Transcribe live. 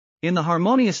In the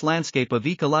harmonious landscape of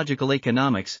ecological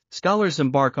economics, scholars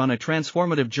embark on a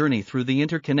transformative journey through the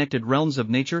interconnected realms of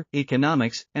nature,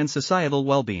 economics, and societal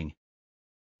well-being.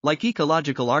 Like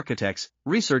ecological architects,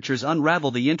 researchers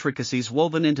unravel the intricacies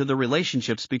woven into the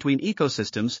relationships between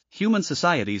ecosystems, human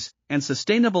societies, and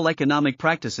sustainable economic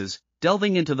practices,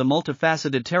 delving into the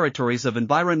multifaceted territories of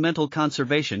environmental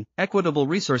conservation, equitable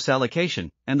resource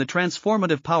allocation, and the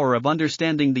transformative power of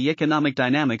understanding the economic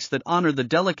dynamics that honor the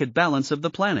delicate balance of the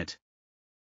planet.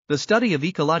 The study of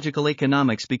ecological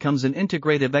economics becomes an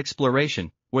integrative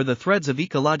exploration, where the threads of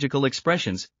ecological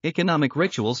expressions, economic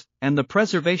rituals, and the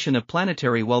preservation of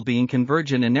planetary well-being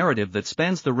converge in a narrative that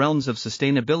spans the realms of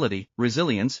sustainability,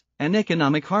 resilience, and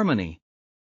economic harmony.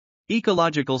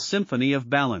 Ecological symphony of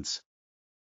balance.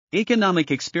 Economic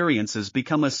experiences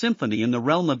become a symphony in the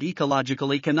realm of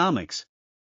ecological economics.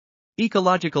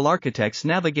 Ecological architects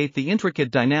navigate the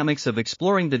intricate dynamics of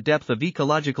exploring the depth of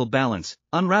ecological balance,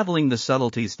 unraveling the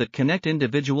subtleties that connect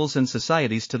individuals and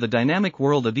societies to the dynamic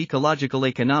world of ecological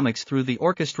economics through the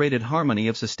orchestrated harmony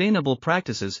of sustainable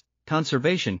practices,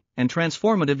 conservation, and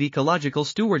transformative ecological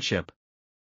stewardship.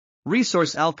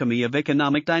 Resource alchemy of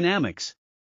economic dynamics.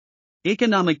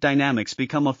 Economic dynamics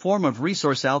become a form of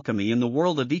resource alchemy in the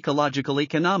world of ecological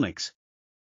economics.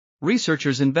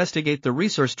 Researchers investigate the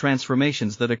resource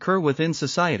transformations that occur within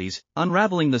societies,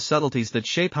 unraveling the subtleties that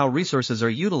shape how resources are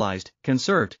utilized,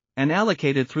 conserved, and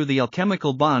allocated through the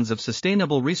alchemical bonds of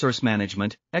sustainable resource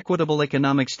management, equitable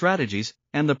economic strategies,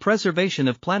 and the preservation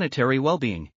of planetary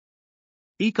well-being.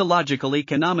 Ecological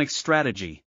economics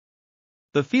strategy.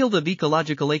 The field of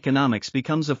ecological economics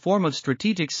becomes a form of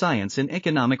strategic science in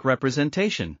economic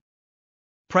representation.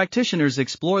 Practitioners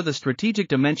explore the strategic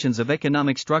dimensions of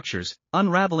economic structures,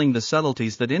 unraveling the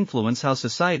subtleties that influence how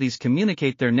societies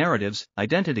communicate their narratives,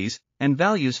 identities, and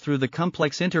values through the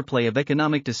complex interplay of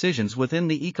economic decisions within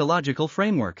the ecological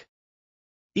framework.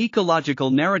 Ecological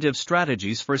narrative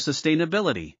strategies for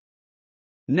sustainability.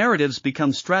 Narratives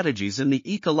become strategies in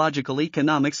the ecological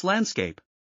economics landscape.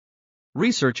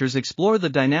 Researchers explore the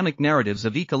dynamic narratives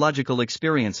of ecological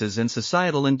experiences and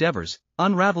societal endeavors,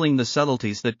 unraveling the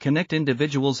subtleties that connect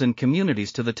individuals and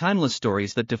communities to the timeless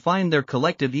stories that define their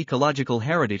collective ecological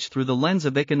heritage through the lens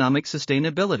of economic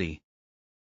sustainability.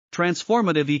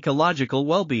 Transformative ecological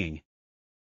well-being.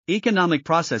 Economic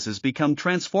processes become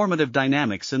transformative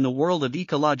dynamics in the world of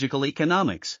ecological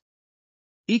economics.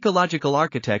 Ecological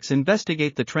architects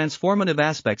investigate the transformative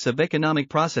aspects of economic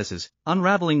processes,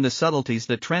 unraveling the subtleties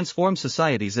that transform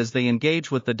societies as they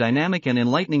engage with the dynamic and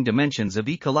enlightening dimensions of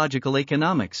ecological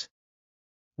economics.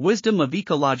 Wisdom of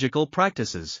ecological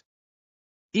practices.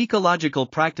 Ecological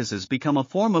practices become a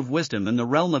form of wisdom in the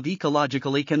realm of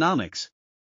ecological economics.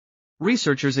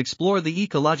 Researchers explore the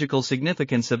ecological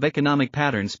significance of economic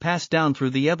patterns passed down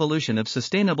through the evolution of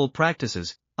sustainable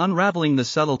practices, unraveling the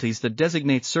subtleties that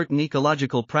designate certain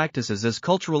ecological practices as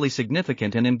culturally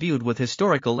significant and imbued with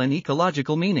historical and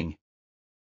ecological meaning.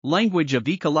 Language of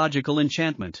ecological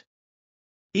enchantment.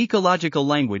 Ecological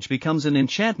language becomes an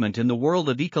enchantment in the world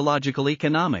of ecological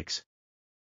economics.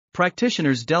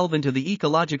 Practitioners delve into the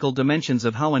ecological dimensions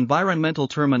of how environmental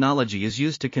terminology is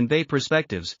used to convey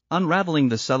perspectives, unraveling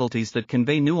the subtleties that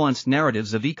convey nuanced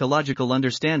narratives of ecological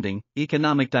understanding,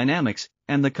 economic dynamics,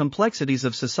 and the complexities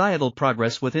of societal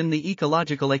progress within the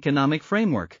ecological economic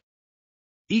framework.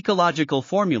 Ecological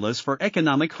formulas for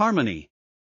economic harmony.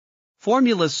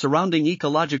 Formulas surrounding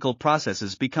ecological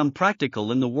processes become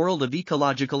practical in the world of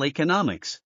ecological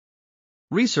economics.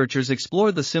 Researchers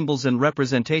explore the symbols and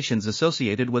representations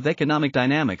associated with economic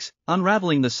dynamics,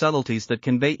 unraveling the subtleties that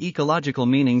convey ecological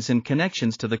meanings and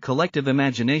connections to the collective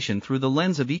imagination through the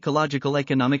lens of ecological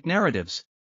economic narratives.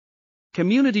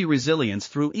 Community resilience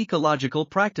through ecological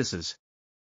practices.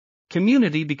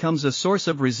 Community becomes a source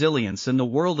of resilience in the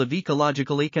world of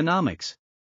ecological economics.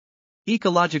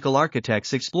 Ecological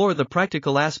architects explore the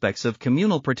practical aspects of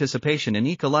communal participation in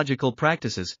ecological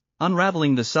practices,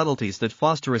 unraveling the subtleties that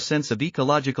foster a sense of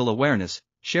ecological awareness,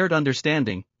 shared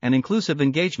understanding, and inclusive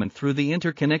engagement through the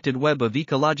interconnected web of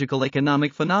ecological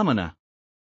economic phenomena.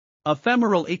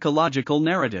 Ephemeral ecological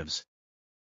narratives.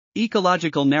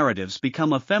 Ecological narratives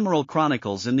become ephemeral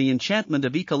chronicles in the enchantment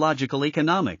of ecological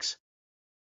economics.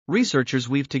 Researchers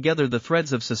weave together the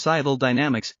threads of societal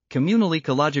dynamics, communal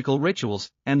ecological rituals,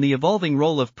 and the evolving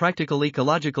role of practical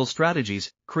ecological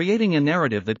strategies, creating a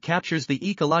narrative that captures the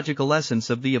ecological essence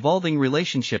of the evolving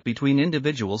relationship between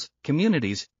individuals,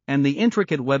 communities, and the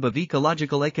intricate web of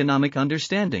ecological economic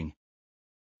understanding.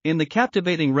 In the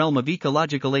captivating realm of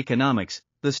ecological economics,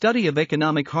 the study of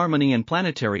economic harmony and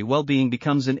planetary well-being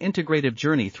becomes an integrative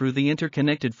journey through the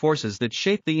interconnected forces that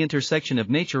shape the intersection of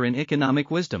nature and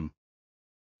economic wisdom.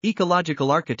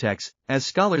 Ecological architects, as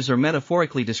scholars are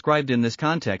metaphorically described in this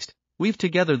context, weave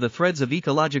together the threads of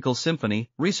ecological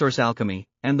symphony, resource alchemy,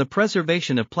 and the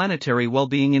preservation of planetary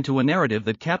well-being into a narrative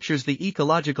that captures the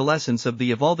ecological essence of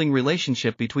the evolving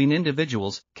relationship between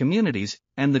individuals, communities,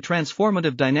 and the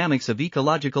transformative dynamics of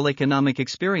ecological economic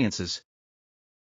experiences.